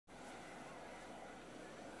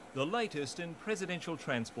The latest in presidential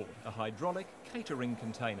transport, a hydraulic catering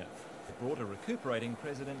container. It brought a recuperating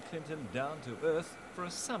President Clinton down to earth for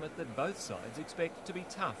a summit that both sides expect to be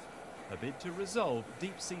tough, a bid to resolve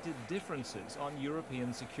deep-seated differences on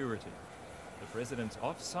European security. The president's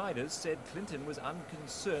offsiders said Clinton was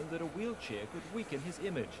unconcerned that a wheelchair could weaken his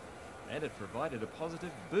image, and it provided a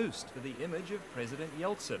positive boost for the image of President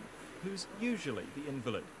Yeltsin, who's usually the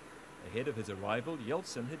invalid. Ahead of his arrival,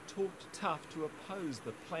 Yeltsin had talked tough to oppose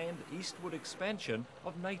the planned eastward expansion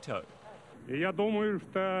of NATO. But now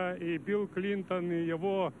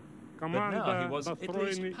he was, at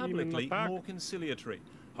least publicly, more conciliatory,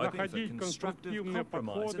 hoping for constructive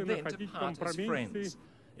compromise and then to part as friends.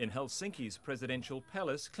 In Helsinki's presidential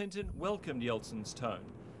palace, Clinton welcomed Yeltsin's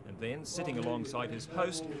tone, and then, sitting alongside his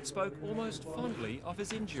host, spoke almost fondly of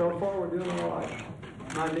his injury. So far we're doing all right.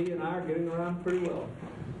 My knee and I are getting around pretty well.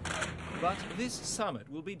 But this summit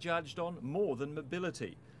will be judged on more than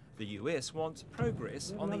mobility. The US wants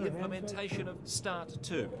progress on the implementation of START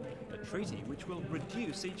 2, a treaty which will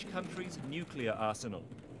reduce each country's nuclear arsenal.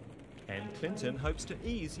 And Clinton hopes to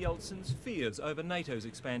ease Yeltsin's fears over NATO's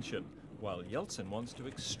expansion, while Yeltsin wants to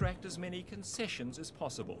extract as many concessions as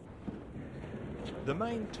possible. The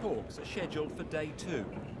main talks are scheduled for day 2.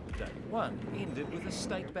 Day 1 ended with a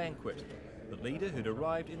state banquet. The leader, who'd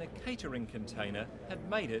arrived in a catering container, had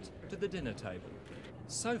made it to the dinner table.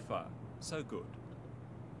 So far, so good.